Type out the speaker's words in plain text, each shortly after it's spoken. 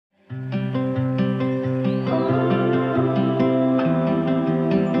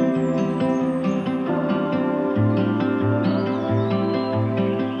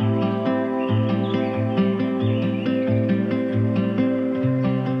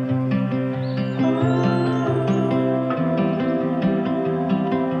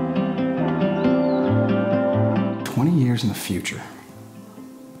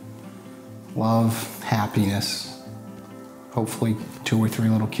love, happiness, hopefully 2 or 3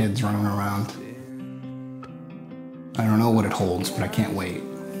 little kids running around. I don't know what it holds, but I can't wait.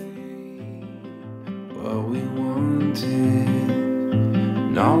 What we wanted,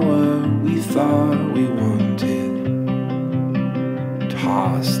 not what we thought we wanted.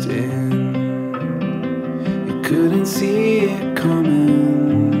 Tossed in, you couldn't see it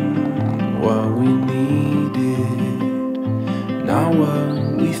coming. What we needed, not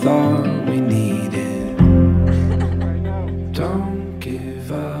what we thought we needed. Don't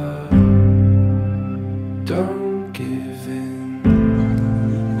give up, don't give in.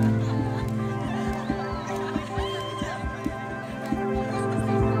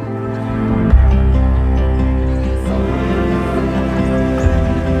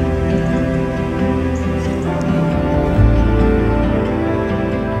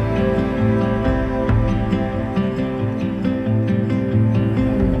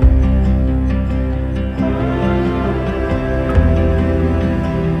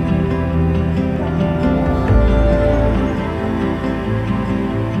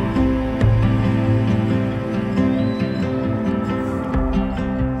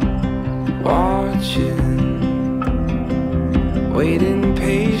 Waiting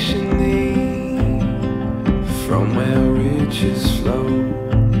patiently from where riches flow.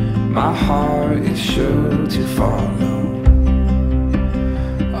 My heart is sure to follow.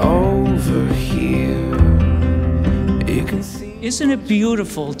 Over here, you can see. Isn't it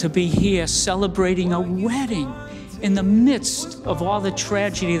beautiful to be here celebrating a wedding in the midst of all the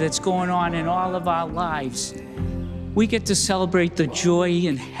tragedy that's going on in all of our lives? We get to celebrate the joy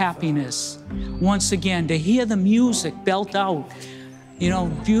and happiness. Once again, to hear the music belt out, you know,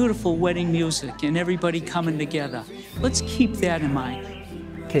 beautiful wedding music and everybody coming together. Let's keep that in mind.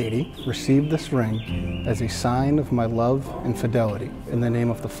 Katie, receive this ring as a sign of my love and fidelity. In the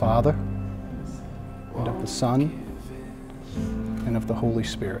name of the Father, and of the Son, and of the Holy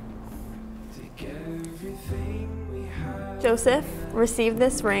Spirit. Joseph, receive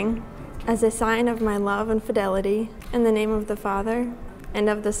this ring as a sign of my love and fidelity, in the name of the Father, and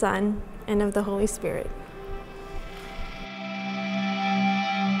of the Son, and of the Holy Spirit.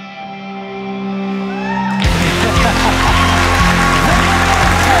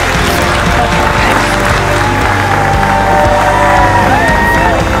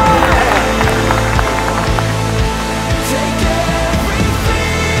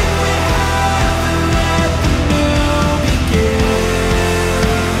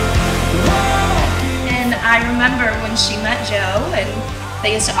 I remember when she met Joe, and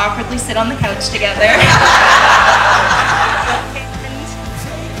they used to awkwardly sit on the couch together. And,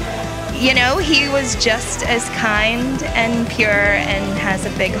 you know, he was just as kind and pure and has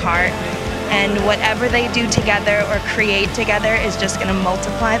a big heart. And whatever they do together or create together is just going to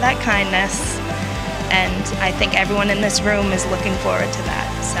multiply that kindness. And I think everyone in this room is looking forward to that.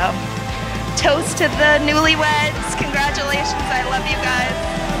 So, toast to the newlyweds. Congratulations. I love you guys.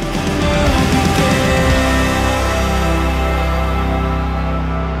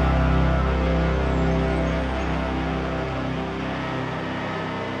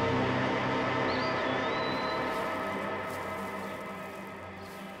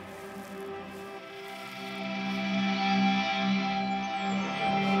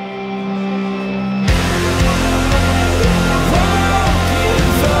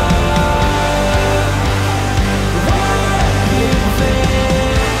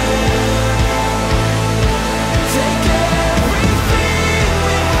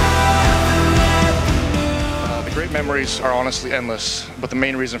 Memories are honestly endless, but the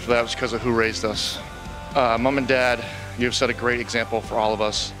main reason for that was because of who raised us. Mom and Dad, you have set a great example for all of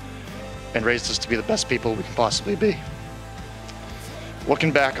us and raised us to be the best people we can possibly be.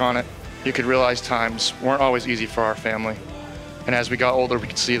 Looking back on it, you could realize times weren't always easy for our family, and as we got older we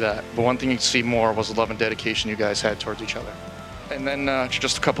could see that, but one thing you could see more was the love and dedication you guys had towards each other. And then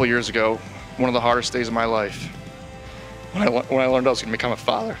just a couple years ago, one of the hardest days of my life, when I learned I was going to become a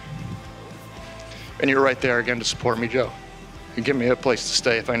father. And you're right there again to support me, Joe. You give me a place to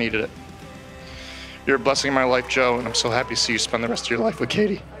stay if I needed it. You're a blessing in my life, Joe, and I'm so happy to see you spend the rest of your life with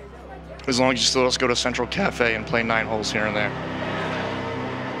Katie. As long as you still let us go to Central Cafe and play 9 holes here and there.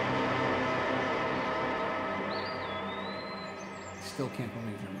 I still can't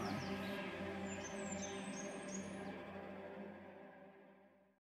believe you're mine.